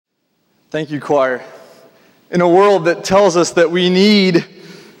Thank you, choir. In a world that tells us that we need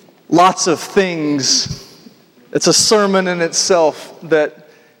lots of things, it's a sermon in itself that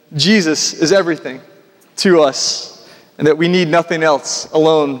Jesus is everything to us and that we need nothing else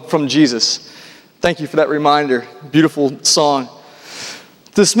alone from Jesus. Thank you for that reminder. Beautiful song.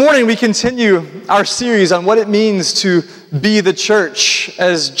 This morning we continue our series on what it means to be the church,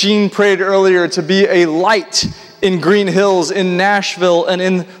 as Gene prayed earlier, to be a light in Green Hills, in Nashville, and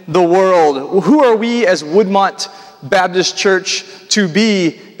in the world. Who are we as Woodmont Baptist Church to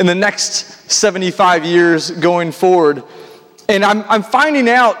be in the next 75 years going forward? And I'm finding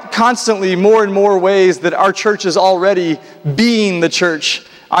out constantly more and more ways that our church is already being the church.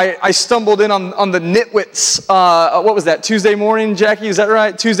 I stumbled in on the Nitwits, what was that, Tuesday morning, Jackie, is that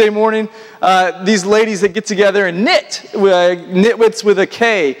right? Tuesday morning, these ladies that get together and knit, Nitwits with a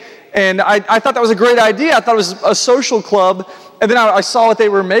K. And I thought that was a great idea. I thought it was a social club. And then I saw what they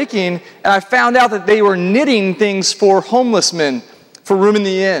were making, and I found out that they were knitting things for homeless men, for room in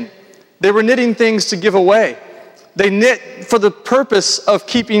the inn. They were knitting things to give away. They knit for the purpose of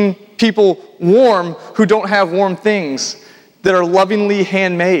keeping people warm who don't have warm things, that are lovingly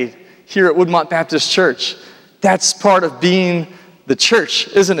handmade here at Woodmont Baptist Church. That's part of being the church,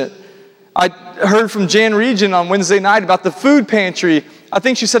 isn't it? I heard from Jan Regent on Wednesday night about the food pantry. I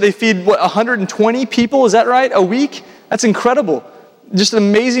think she said they feed, 120 people, is that right, a week? That's incredible. Just an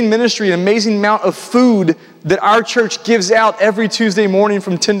amazing ministry, an amazing amount of food that our church gives out every Tuesday morning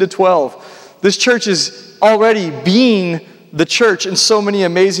from 10 to 12. This church is already being the church in so many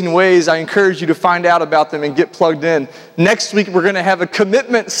amazing ways. I encourage you to find out about them and get plugged in. Next week, we're going to have a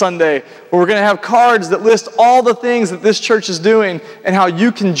commitment Sunday where we're going to have cards that list all the things that this church is doing and how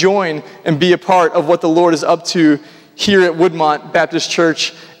you can join and be a part of what the Lord is up to here at Woodmont Baptist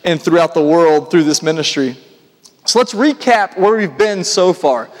Church and throughout the world through this ministry. So let's recap where we've been so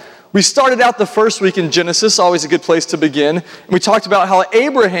far. We started out the first week in Genesis, always a good place to begin. And we talked about how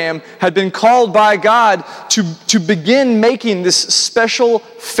Abraham had been called by God to begin making this special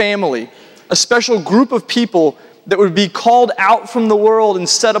family, a special group of people that would be called out from the world and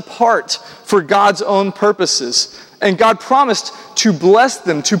set apart for God's own purposes. And God promised to bless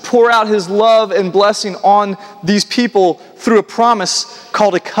them, to pour out His love and blessing on these people through a promise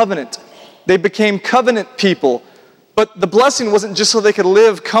called a covenant. They became covenant people. But the blessing wasn't just so they could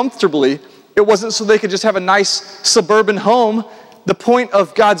live comfortably. It wasn't so they could just have a nice suburban home. The point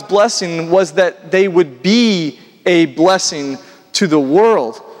of God's blessing was that they would be a blessing to the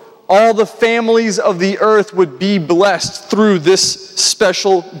world. All the families of the earth would be blessed through this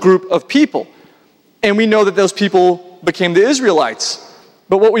special group of people. And we know that those people became the Israelites.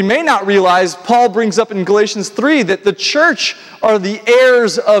 But what we may not realize, Paul brings up in Galatians 3, that the church are the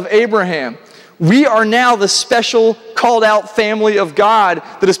heirs of Abraham. We are now the special called out family of God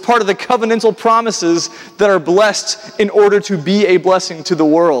that is part of the covenantal promises that are blessed in order to be a blessing to the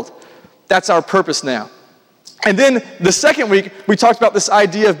world. That's our purpose now. And then the second week, we talked about this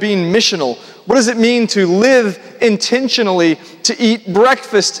idea of being missional. What does it mean to live intentionally, to eat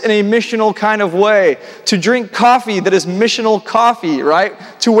breakfast in a missional kind of way, to drink coffee that is missional coffee, right?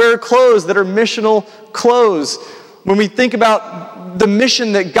 To wear clothes that are missional clothes. When we think about the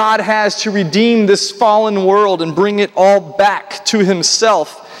mission that God has to redeem this fallen world and bring it all back to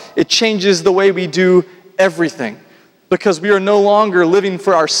Himself, it changes the way we do everything. Because we are no longer living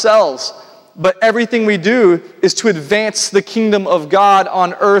for ourselves, but everything we do is to advance the kingdom of God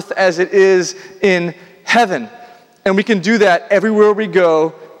on earth as it is in heaven. And we can do that everywhere we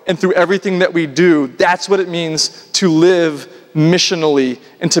go and through everything that we do. That's what it means to live missionally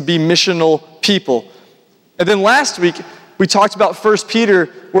and to be missional people. And then last week, we talked about 1 Peter,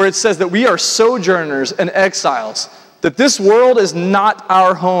 where it says that we are sojourners and exiles, that this world is not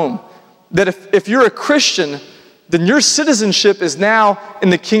our home, that if you're a Christian, then your citizenship is now in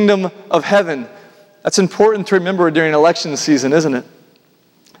the kingdom of heaven. That's important to remember during election season, isn't it?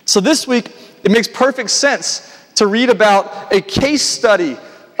 So this week, it makes perfect sense to read about a case study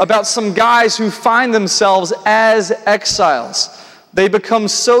about some guys who find themselves as exiles. They become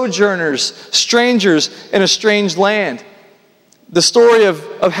sojourners, strangers in a strange land. The story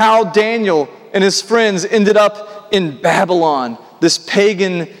of how Daniel and his friends ended up in Babylon, this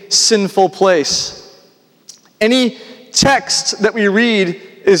pagan, sinful place. Any text that we read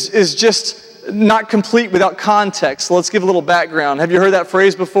is just not complete without context. So let's give a little background. Have you heard that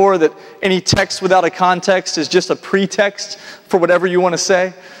phrase before, that any text without a context is just a pretext for whatever you want to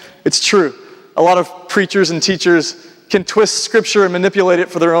say? It's true. A lot of preachers and teachers can twist Scripture and manipulate it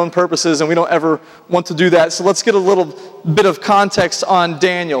for their own purposes, and we don't ever want to do that. So let's get a little bit of context on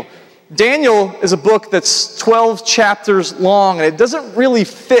Daniel. Daniel is a book that's 12 chapters long, and it doesn't really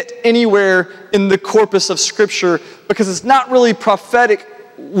fit anywhere in the corpus of Scripture because it's not really prophetic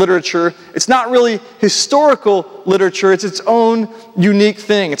literature. It's not really historical literature. It's its own unique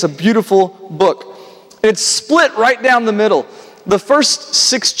thing. It's a beautiful book. And it's split right down the middle. The first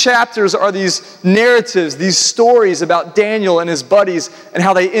 6 chapters are these narratives, these stories about Daniel and his buddies and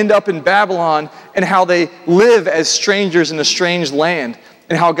how they end up in Babylon and how they live as strangers in a strange land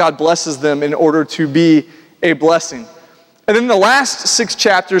and how God blesses them in order to be a blessing. And then the last 6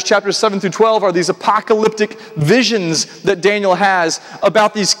 chapters, chapters 7 through 12, are these apocalyptic visions that Daniel has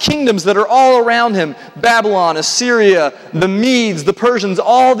about these kingdoms that are all around him. Babylon, Assyria, the Medes, the Persians,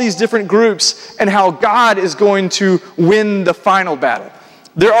 all these different groups, and how God is going to win the final battle.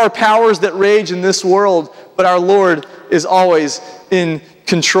 There are powers that rage in this world, but our Lord is always in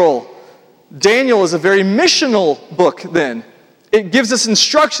control. Daniel is a very missional book then. It gives us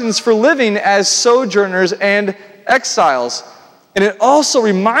instructions for living as sojourners and exiles. And it also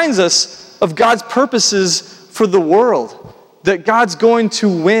reminds us of God's purposes for the world, that God's going to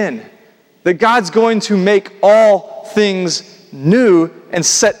win, that God's going to make all things new and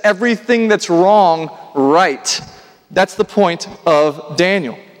set everything that's wrong right. That's the point of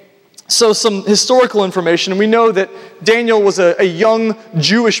Daniel. So some historical information. We know that Daniel was a young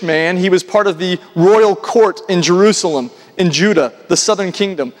Jewish man. He was part of the royal court in Jerusalem, in Judah, the southern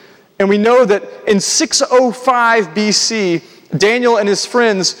kingdom. And we know that in 605 BC, Daniel and his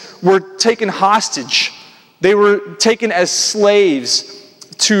friends were taken hostage. They were taken as slaves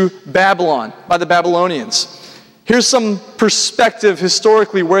to Babylon by the Babylonians. Here's some perspective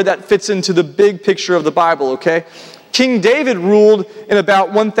historically where that fits into the big picture of the Bible, okay? King David ruled in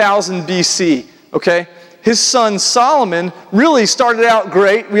about 1000 BC, okay? His son Solomon really started out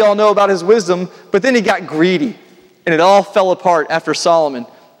great. We all know about his wisdom, but then he got greedy, and it all fell apart after Solomon.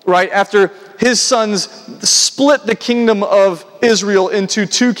 Right after his sons split the kingdom of Israel into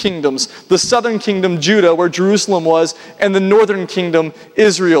 2 kingdoms, the southern kingdom, Judah, where Jerusalem was, and the northern kingdom,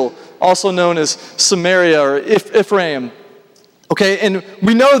 Israel, also known as Samaria or Ephraim. Okay, and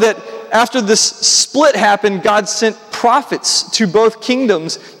we know that after this split happened, God sent prophets to both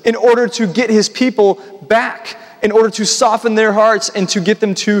kingdoms in order to get his people back, in order to soften their hearts and to get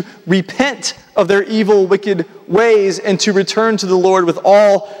them to repent of their evil, wicked ways and to return to the Lord with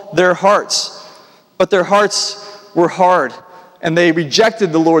all their hearts. But their hearts were hard, and they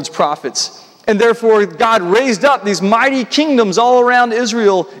rejected the Lord's prophets. And therefore, God raised up these mighty kingdoms all around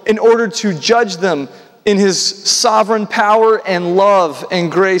Israel in order to judge them in his sovereign power and love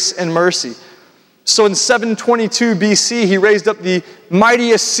and grace and mercy. So in 722 BC, he raised up the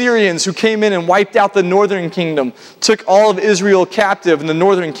mighty Assyrians who came in and wiped out the northern kingdom, took all of Israel captive in the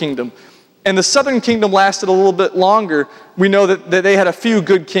northern kingdom. And the southern kingdom lasted a little bit longer. We know that they had a few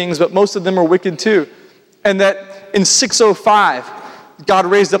good kings, but most of them were wicked too. And that in 605, God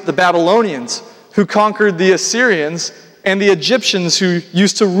raised up the Babylonians who conquered the Assyrians and the Egyptians who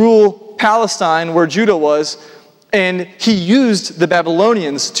used to rule Palestine where Judah was. And he used the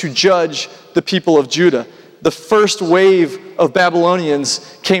Babylonians to judge the people of Judah. The first wave of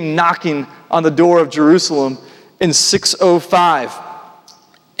Babylonians came knocking on the door of Jerusalem in 605.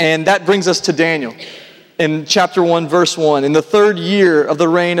 And that brings us to Daniel in chapter 1, verse 1. In the 3rd year of the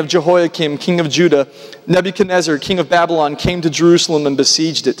reign of Jehoiakim, king of Judah, Nebuchadnezzar, king of Babylon, came to Jerusalem and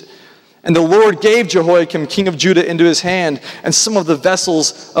besieged it. And the Lord gave Jehoiakim, king of Judah, into his hand and some of the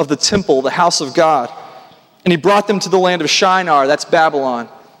vessels of the temple, the house of God. And he brought them to the land of Shinar, that's Babylon,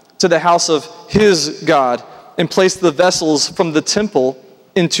 to the house of his God, and placed the vessels from the temple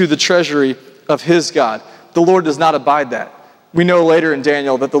into the treasury of his God. The Lord does not abide that. We know later in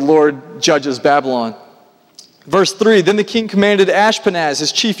Daniel that the Lord judges Babylon. Verse 3, then the king commanded Ashpenaz,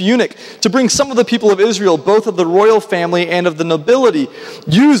 his chief eunuch, to bring some of the people of Israel, both of the royal family and of the nobility,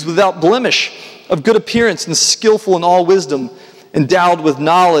 used without blemish, of good appearance and skillful in all wisdom, endowed with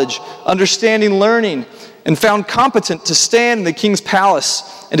knowledge, understanding, learning, and found competent to stand in the king's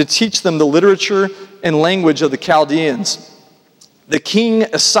palace and to teach them the literature and language of the Chaldeans. The king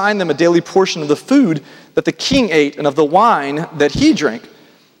assigned them a daily portion of the food that the king ate and of the wine that he drank.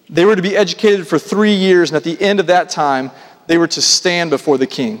 They were to be educated for 3 years, and at the end of that time, they were to stand before the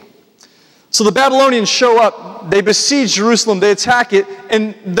king. So the Babylonians show up, they besiege Jerusalem, they attack it,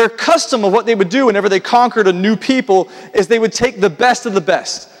 and their custom of what they would do whenever they conquered a new people is they would take the best of the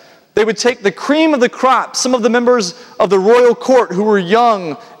best. They would take the cream of the crop, some of the members of the royal court who were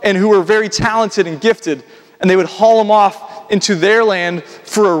young and who were very talented and gifted, and they would haul them off into their land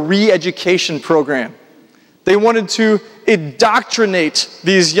for a re-education program. They wanted to indoctrinate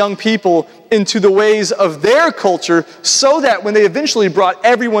these young people into the ways of their culture so that when they eventually brought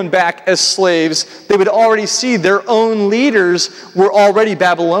everyone back as slaves, they would already see their own leaders were already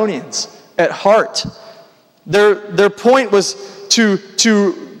Babylonians at heart. Their point was to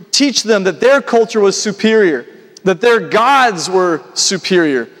teach them that their culture was superior, that their gods were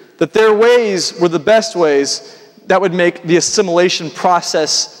superior, that their ways were the best ways. That would make the assimilation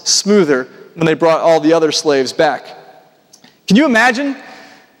process smoother when they brought all the other slaves back. Can you imagine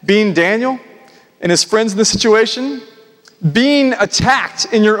being Daniel and his friends in this situation? Being attacked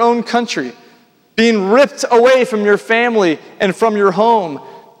in your own country, being ripped away from your family and from your home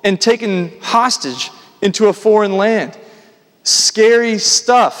and taken hostage into a foreign land. Scary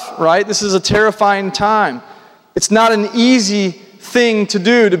stuff, right? This is a terrifying time. It's not an easy thing to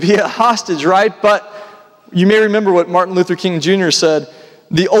do to be a hostage, right? But you may remember what Martin Luther King Jr. said,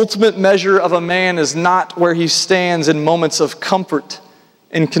 the ultimate measure of a man is not where he stands in moments of comfort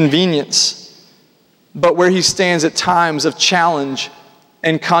and convenience, but where he stands at times of challenge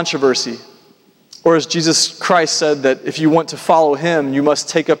and controversy. Or as Jesus Christ said, that if you want to follow him, you must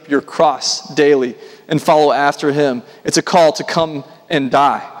take up your cross daily and follow after him. It's a call to come and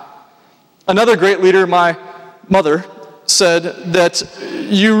die. Another great leader, my mother, said that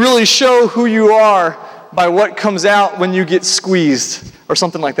you really show who you are by what comes out when you get squeezed, or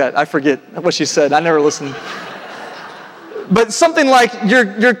something like that. I forget what she said. I never listened. But something like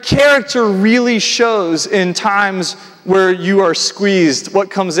your character really shows in times where you are squeezed. What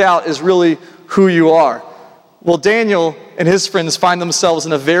comes out is really who you are. Well, Daniel and his friends find themselves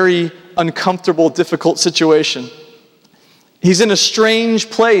in a very uncomfortable, difficult situation. He's in a strange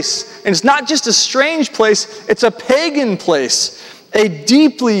place. And it's not just a strange place, it's a pagan place, a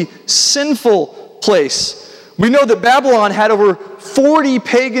deeply sinful place. We know that Babylon had over 40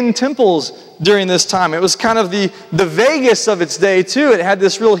 pagan temples during this time. It was kind of the Vegas of its day too. It had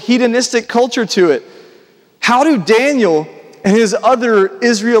this real hedonistic culture to it. How do Daniel and his other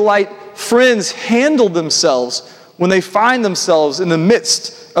Israelite friends handle themselves when they find themselves in the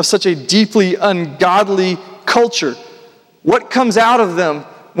midst of such a deeply ungodly culture? What comes out of them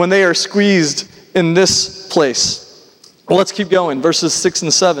when they are squeezed in this place? Well, let's keep going. Verses 6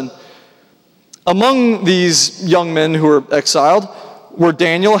 and 7. Among these young men who were exiled were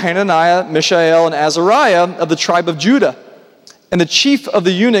Daniel, Hananiah, Mishael, and Azariah of the tribe of Judah. And the chief of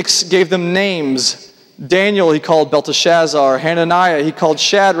the eunuchs gave them names. Daniel he called Belteshazzar, Hananiah he called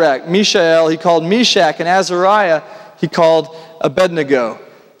Shadrach, Mishael he called Meshach, and Azariah he called Abednego.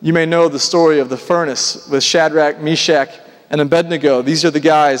 You may know the story of the furnace with Shadrach, Meshach, and Abednego. These are the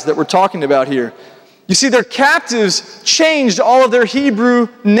guys that we're talking about here. You see, their captives changed all of their Hebrew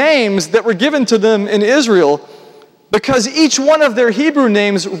names that were given to them in Israel because each one of their Hebrew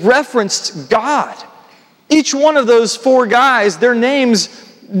names referenced God. Each one of those four guys, their names,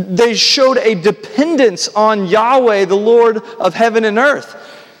 they showed a dependence on Yahweh, the Lord of heaven and earth.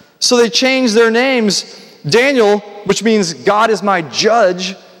 So they changed their names. Daniel, which means God is my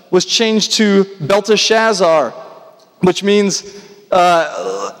judge, was changed to Belteshazzar, which means,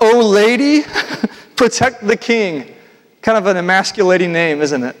 oh lady, protect the king. Kind of an emasculating name,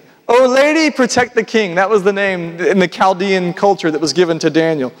 isn't it? Oh lady, protect the king. That was the name in the Chaldean culture that was given to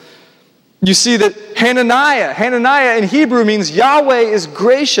Daniel. You see that Hananiah in Hebrew means Yahweh is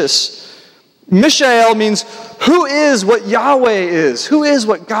gracious. Mishael means who is what Yahweh is, who is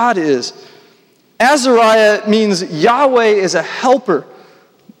what God is. Azariah means Yahweh is a helper.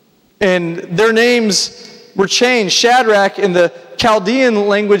 And their names were changed. Shadrach in the Chaldean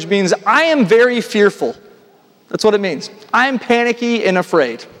language means I am very fearful. That's what it means. I am panicky and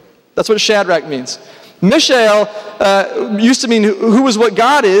afraid. That's what Shadrach means. Mishael used to mean who is what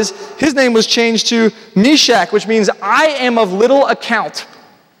God is. His name was changed to Meshach, which means I am of little account.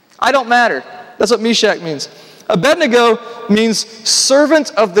 I don't matter. That's what Meshach means. Abednego means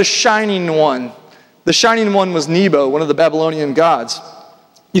servant of the Shining One. The Shining One was Nebo, one of the Babylonian gods.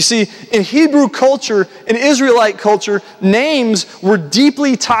 You see, in Hebrew culture, in Israelite culture, names were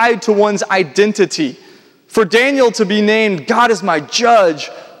deeply tied to one's identity. For Daniel to be named God is my judge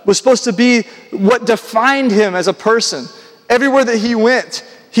was supposed to be what defined him as a person. Everywhere that he went,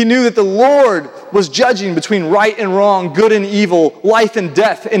 he knew that the Lord was judging between right and wrong, good and evil, life and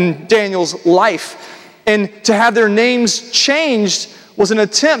death in Daniel's life. And to have their names changed was an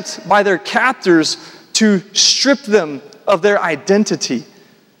attempt by their captors to strip them of their identity,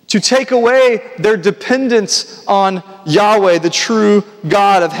 to take away their dependence on Yahweh, the true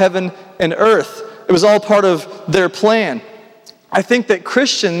God of heaven and earth. It was all part of their plan. I think that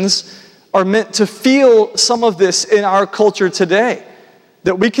Christians are meant to feel some of this in our culture today,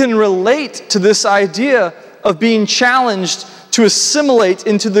 that we can relate to this idea of being challenged to assimilate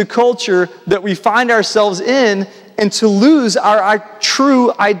into the culture that we find ourselves in and to lose our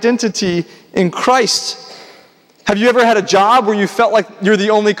true identity in Christ. Have you ever had a job where you felt like you're the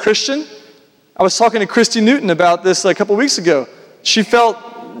only Christian? I was talking to Christy Newton about this a couple weeks ago. She felt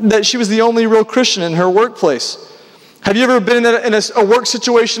that she was the only real Christian in her workplace. Have you ever been in a work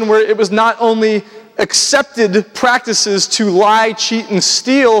situation where it was not only accepted practices to lie, cheat, and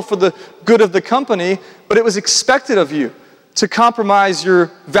steal for the good of the company, but it was expected of you to compromise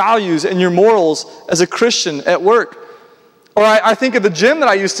your values and your morals as a Christian at work? Or I think of the gym that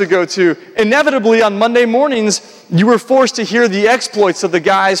I used to go to. Inevitably, on Monday mornings, you were forced to hear the exploits of the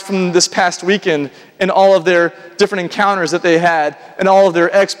guys from this past weekend and all of their different encounters that they had and all of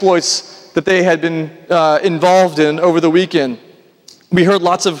their exploits that they had been involved in over the weekend. We heard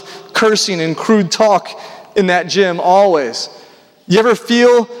lots of cursing and crude talk in that gym always. You ever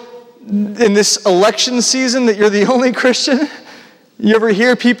feel in this election season that you're the only Christian? You ever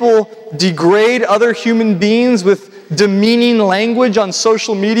hear people degrade other human beings with demeaning language on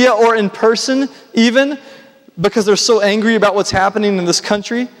social media or in person even because they're so angry about what's happening in this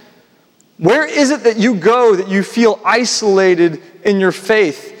country? Where is it that you go that you feel isolated in your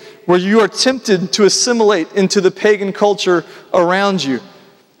faith, where you are tempted to assimilate into the pagan culture around you?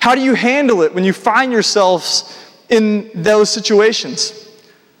 How do you handle it when you find yourselves in those situations?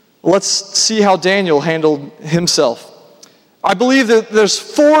 Let's see how Daniel handled himself. I believe that there's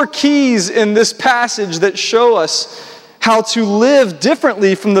 4 keys in this passage that show us how to live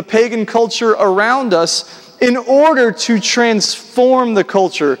differently from the pagan culture around us in order to transform the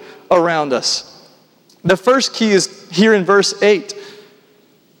culture around us. The first key is here in verse 8.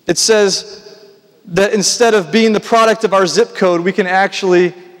 It says that instead of being the product of our zip code, we can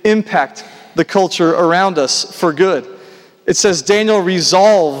actually impact the culture around us for good. It says Daniel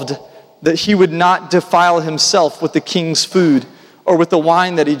resolved that he would not defile himself with the king's food or with the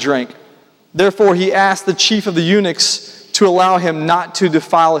wine that he drank. Therefore, he asked the chief of the eunuchs to allow him not to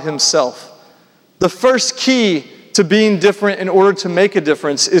defile himself. The first key to being different in order to make a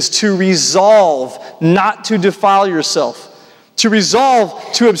difference is to resolve not to defile yourself. To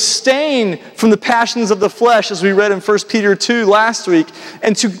resolve to abstain from the passions of the flesh, as we read in 1 Peter 2 last week,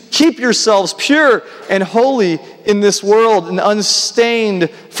 and to keep yourselves pure and holy in this world and unstained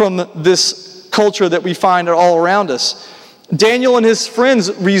from this culture that we find all around us. Daniel and his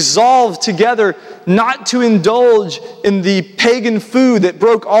friends resolved together not to indulge in the pagan food that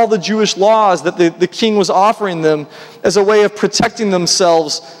broke all the Jewish laws that the king was offering them as a way of protecting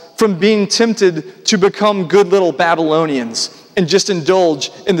themselves from being tempted to become good little Babylonians and just indulge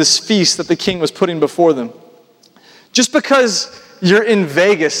in this feast that the king was putting before them. Just because you're in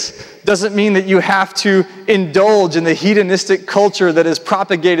Vegas doesn't mean that you have to indulge in the hedonistic culture that is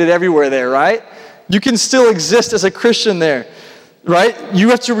propagated everywhere there, right? You can still exist as a Christian there, right? You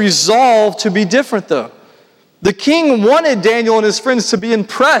have to resolve to be different, though. The king wanted Daniel and his friends to be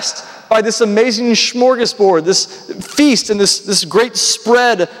impressed by this amazing smorgasbord, this feast, and this great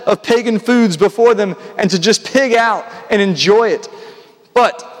spread of pagan foods before them, and to just pig out and enjoy it.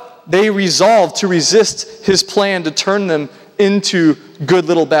 But they resolved to resist his plan to turn them into good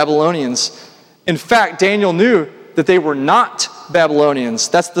little Babylonians. In fact, Daniel knew that they were not Babylonians.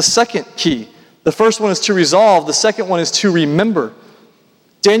 That's the second key. The first one is to resolve. The second one is to remember.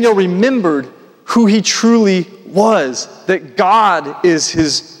 Daniel remembered who he truly was, that God is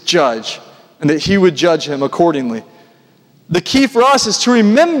his judge, and that he would judge him accordingly. The key for us is to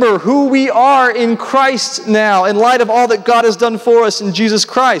remember who we are in Christ now, in light of all that God has done for us in Jesus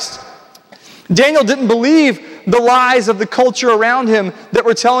Christ. Daniel didn't believe the lies of the culture around him that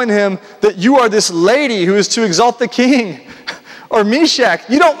were telling him that you are this lady who is to exalt the king. Or Meshach,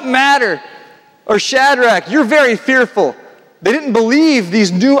 you don't matter. Or Shadrach, you're very fearful. They didn't believe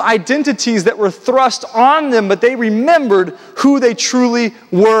these new identities that were thrust on them, but they remembered who they truly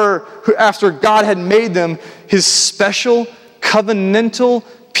were after God had made them his special, covenantal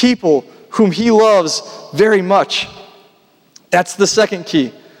people whom he loves very much. That's the second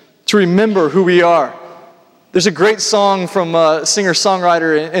key, to remember who we are. There's a great song from a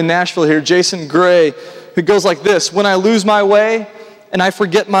singer-songwriter in Nashville here, Jason Gray, who goes like this: when I lose my way and I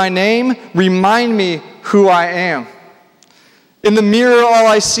forget my name, remind me who I am. In the mirror, all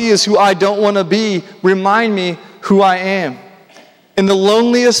I see is who I don't want to be. Remind me who I am. In the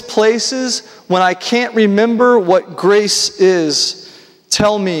loneliest places, when I can't remember what grace is,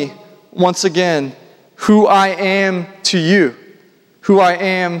 tell me once again who I am to you. Who I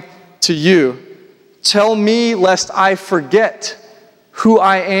am to you. Tell me lest I forget who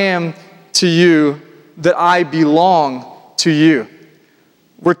I am to you, that I belong to you.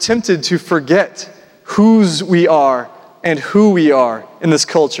 We're tempted to forget whose we are and who we are in this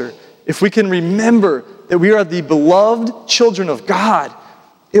culture, if we can remember that we are the beloved children of God,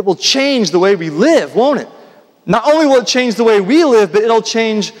 it will change the way we live, won't it? Not only will it change the way we live, but it'll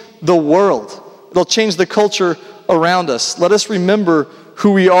change the world. It'll change the culture around us. Let us remember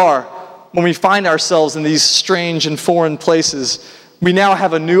who we are when we find ourselves in these strange and foreign places. We now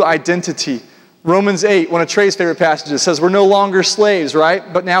have a new identity. Romans 8, one of Trey's favorite passages, says we're no longer slaves,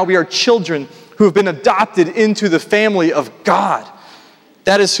 right? But now we are children who have been adopted into the family of God.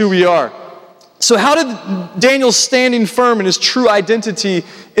 That is who we are. So how did Daniel standing firm in his true identity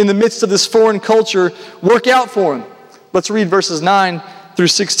in the midst of this foreign culture work out for him? Let's read verses 9 through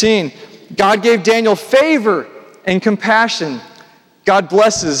 16. God gave Daniel favor and compassion. God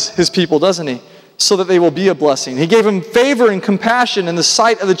blesses his people, doesn't he? So that they will be a blessing. He gave him favor and compassion in the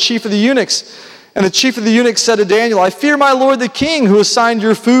sight of the chief of the eunuchs. And the chief of the eunuchs said to Daniel, I fear my lord the king, who assigned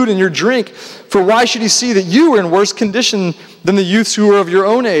your food and your drink. For why should he see that you are in worse condition than the youths who are of your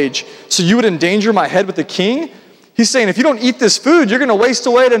own age? So you would endanger my head with the king? He's saying, if you don't eat this food, you're going to waste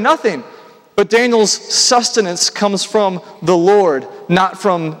away to nothing. But Daniel's sustenance comes from the Lord, not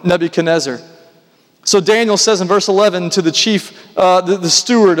from Nebuchadnezzar. So Daniel says in verse 11 to the chief, the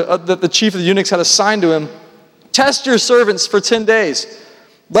steward that the chief of the eunuchs had assigned to him, test your servants for 10 days.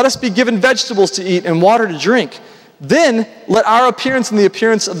 Let us be given vegetables to eat and water to drink. Then let our appearance and the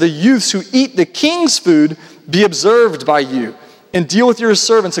appearance of the youths who eat the king's food be observed by you, and deal with your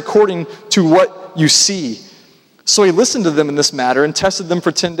servants according to what you see. So he listened to them in this matter and tested them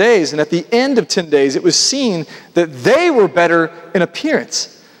for 10 days. And at the end of 10 days, it was seen that they were better in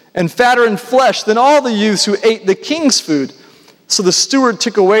appearance and fatter in flesh than all the youths who ate the king's food. So the steward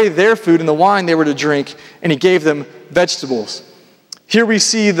took away their food and the wine they were to drink, and he gave them vegetables. Here we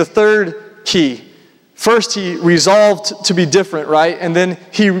see the third key. First, he resolved to be different, right? And then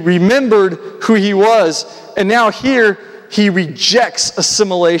he remembered who he was. And now here, he rejects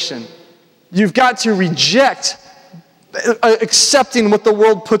assimilation. You've got to reject accepting what the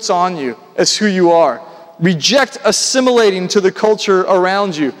world puts on you as who you are. Reject assimilating to the culture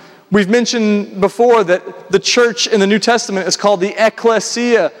around you. We've mentioned before that the church in the New Testament is called the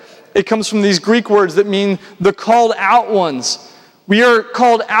ecclesia. It comes from these Greek words that mean the called out ones. We are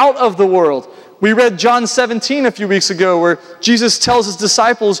called out of the world. We read John 17 a few weeks ago where Jesus tells his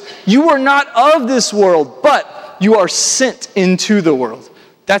disciples, you are not of this world, but you are sent into the world.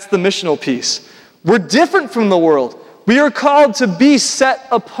 That's the missional piece. We're different from the world. We are called to be set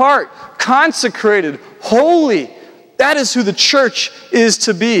apart, consecrated, holy. That is who the church is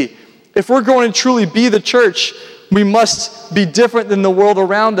to be. If we're going to truly be the church, we must be different than the world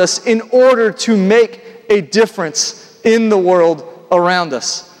around us in order to make a difference in the world around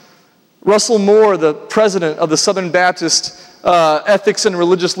us. Russell Moore, the president of the Southern Baptist Ethics and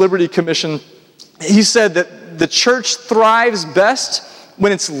Religious Liberty Commission, he said that the church thrives best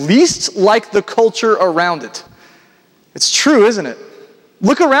when it's least like the culture around it. It's true, isn't it?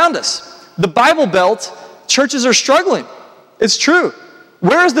 Look around us. The Bible Belt, churches are struggling. It's true.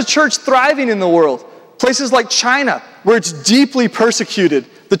 Where is the church thriving in the world? Places like China, where it's deeply persecuted.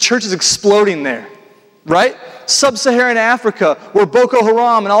 The church is exploding there, right? Sub-Saharan Africa, where Boko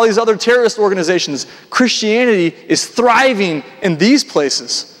Haram and all these other terrorist organizations, Christianity is thriving in these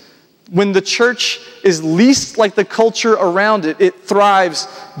places. When the church is least like the culture around it, it thrives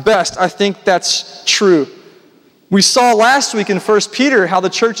best. I think that's true. We saw last week in 1 Peter how the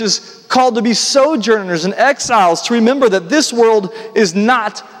church is called to be sojourners and exiles, to remember that this world is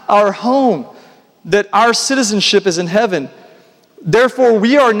not our home, that our citizenship is in heaven. Therefore,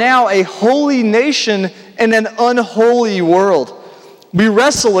 we are now a holy nation in an unholy world. We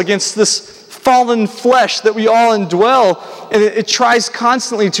wrestle against this fallen flesh that we all indwell, and it tries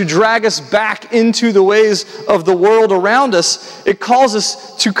constantly to drag us back into the ways of the world around us. It calls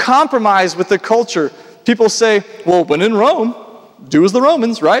us to compromise with the culture. People say, well, when in Rome, do as the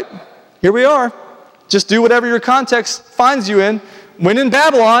Romans, right? Here we are. Just do whatever your context finds you in. When in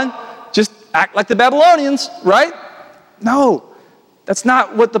Babylon, just act like the Babylonians, right? No. That's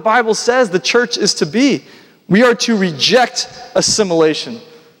not what the Bible says the church is to be. We are to reject assimilation,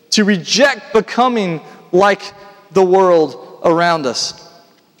 to reject becoming like the world around us.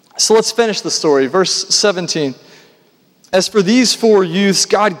 So let's finish the story. Verse 17. As for these 4 youths,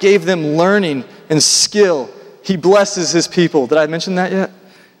 God gave them learning and skill. He blesses his people. Did I mention that yet?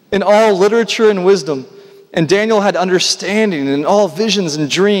 In all literature and wisdom. And Daniel had understanding in all visions and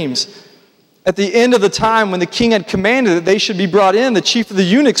dreams. At the end of the time when the king had commanded that they should be brought in, the chief of the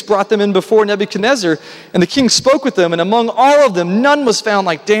eunuchs brought them in before Nebuchadnezzar, and the king spoke with them, and among all of them none was found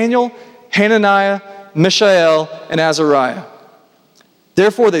like Daniel, Hananiah, Mishael, and Azariah.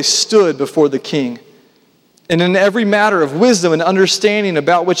 Therefore they stood before the king. And in every matter of wisdom and understanding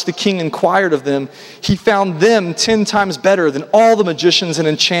about which the king inquired of them, he found them 10 times better than all the magicians and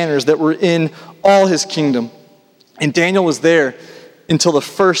enchanters that were in all his kingdom. And Daniel was there until the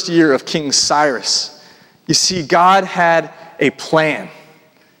first year of King Cyrus. You see, God had a plan.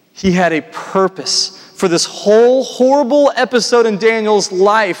 He had a purpose. For this whole horrible episode in Daniel's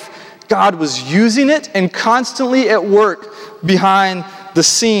life, God was using it and constantly at work behind the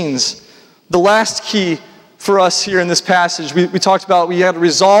scenes. The last key for us here in this passage, we talked about we had to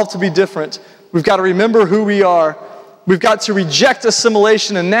resolve to be different. We've got to remember who we are. We've got to reject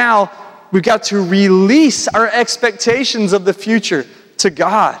assimilation, and now we've got to release our expectations of the future to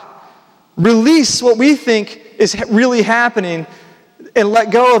God. Release what we think is really happening and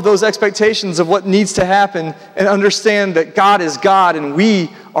let go of those expectations of what needs to happen and understand that God is God and we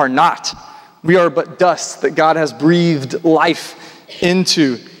are not. We are but dust that God has breathed life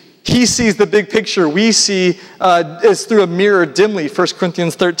into. He sees the big picture. We see is through a mirror dimly, 1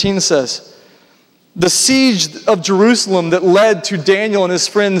 Corinthians 13 says. The siege of Jerusalem that led to Daniel and his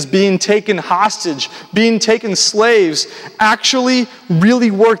friends being taken hostage, being taken slaves, actually really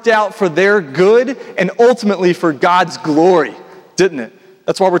worked out for their good and ultimately for God's glory, didn't it?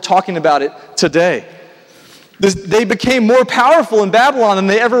 That's why we're talking about it today. They became more powerful in Babylon than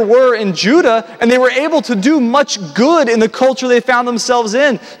they ever were in Judah, and they were able to do much good in the culture they found themselves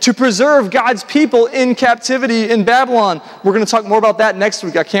in to preserve God's people in captivity in Babylon. We're going to talk more about that next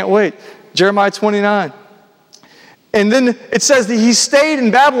week. I can't wait. Jeremiah 29. And then it says that he stayed in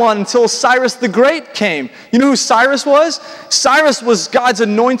Babylon until Cyrus the Great came. You know who Cyrus was? Cyrus was God's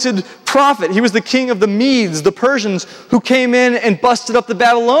anointed prophet. He was the king of the Medes, the Persians, who came in and busted up the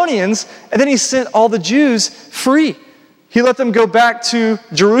Babylonians, and then he sent all the Jews free. He let them go back to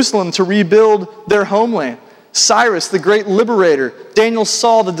Jerusalem to rebuild their homeland. Cyrus, the great liberator. Daniel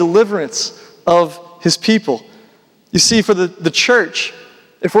saw the deliverance of his people. You see, for the church,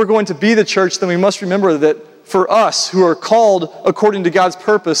 if we're going to be the church, then we must remember that for us who are called according to God's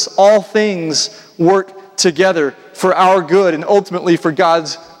purpose, all things work together for our good and ultimately for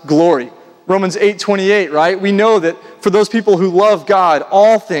God's glory. Romans 8:28, right? We know that for those people who love God,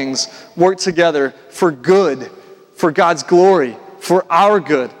 all things work together for good, for God's glory, for our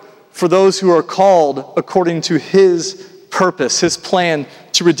good, for those who are called according to His purpose, His plan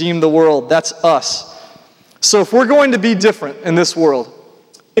to redeem the world. That's us. So if we're going to be different in this world,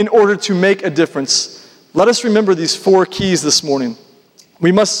 in order to make a difference, let us remember these 4 keys this morning.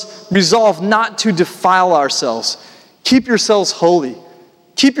 We must resolve not to defile ourselves. Keep yourselves holy.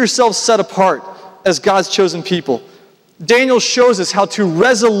 Keep yourselves set apart as God's chosen people. Daniel shows us how to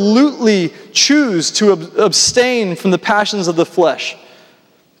resolutely choose to abstain from the passions of the flesh.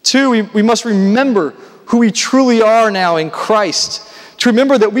 2, we must remember who we truly are now in Christ. To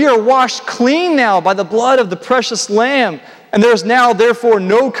remember that we are washed clean now by the blood of the precious Lamb. And there is now, therefore,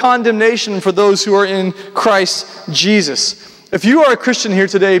 no condemnation for those who are in Christ Jesus. If you are a Christian here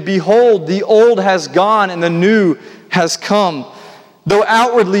today, behold, the old has gone and the new has come. Though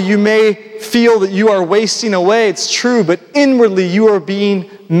outwardly you may feel that you are wasting away, it's true, but inwardly you are being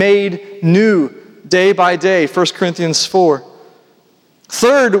made new day by day, 1 Corinthians 4.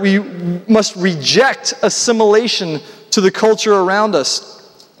 Third, we must reject assimilation to the culture around us.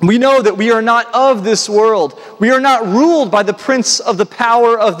 We know that we are not of this world. We are not ruled by the prince of the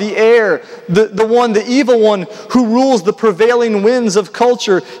power of the air, the evil one who rules the prevailing winds of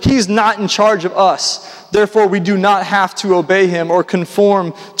culture. He's not in charge of us. Therefore, we do not have to obey him or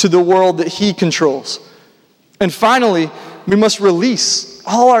conform to the world that he controls. And finally, we must release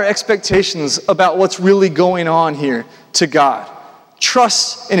all our expectations about what's really going on here to God.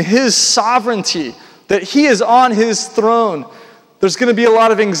 Trust in his sovereignty, that he is on his throne. There's going to be a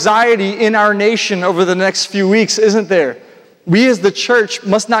lot of anxiety in our nation over the next few weeks, isn't there? We as the church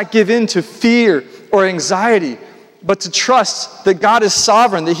must not give in to fear or anxiety, but to trust that God is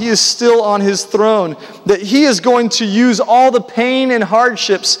sovereign, that he is still on his throne, that he is going to use all the pain and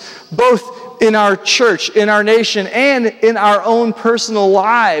hardships, both in our church, in our nation, and in our own personal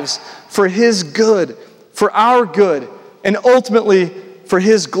lives for his good, for our good, and ultimately for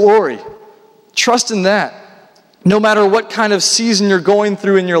his glory. Trust in that. No matter what kind of season you're going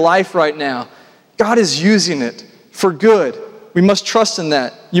through in your life right now, God is using it for good. We must trust in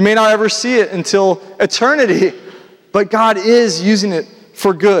that. You may not ever see it until eternity, but God is using it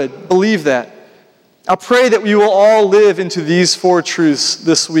for good. Believe that. I pray that we will all live into these 4 truths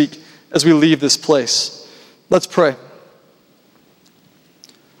this week as we leave this place. Let's pray.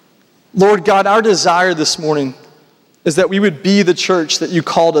 Lord God, our desire this morning is that we would be the church that you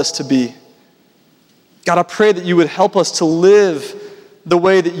called us to be. God, I pray that you would help us to live the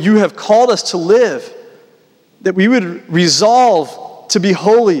way that you have called us to live. that we would resolve to be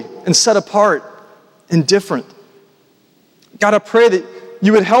holy and set apart and different. God, I pray that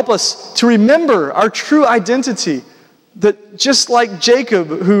you would help us to remember our true identity, that just like Jacob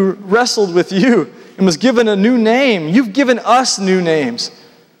who wrestled with you and was given a new name, you've given us new names.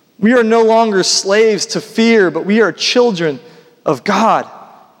 We are no longer slaves to fear, but we are children of God.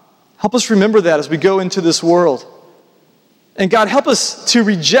 Help us remember that as we go into this world. And God, help us to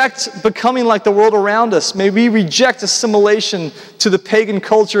reject becoming like the world around us. May we reject assimilation to the pagan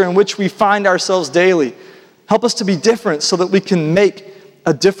culture in which we find ourselves daily. Help us to be different so that we can make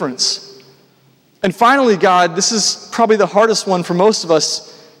a difference. And finally, God, this is probably the hardest one for most of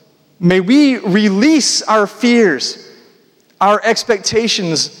us. May we release our fears, our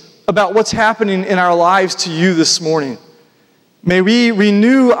expectations about what's happening in our lives to you this morning. May we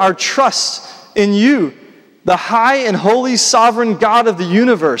renew our trust in you, the high and holy sovereign God of the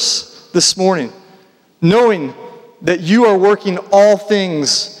universe, this morning, knowing that you are working all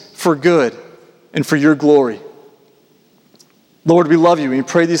things for good and for your glory. Lord, we love you and we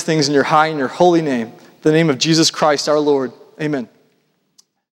pray these things in your high and your holy name, the name of Jesus Christ our Lord. Amen.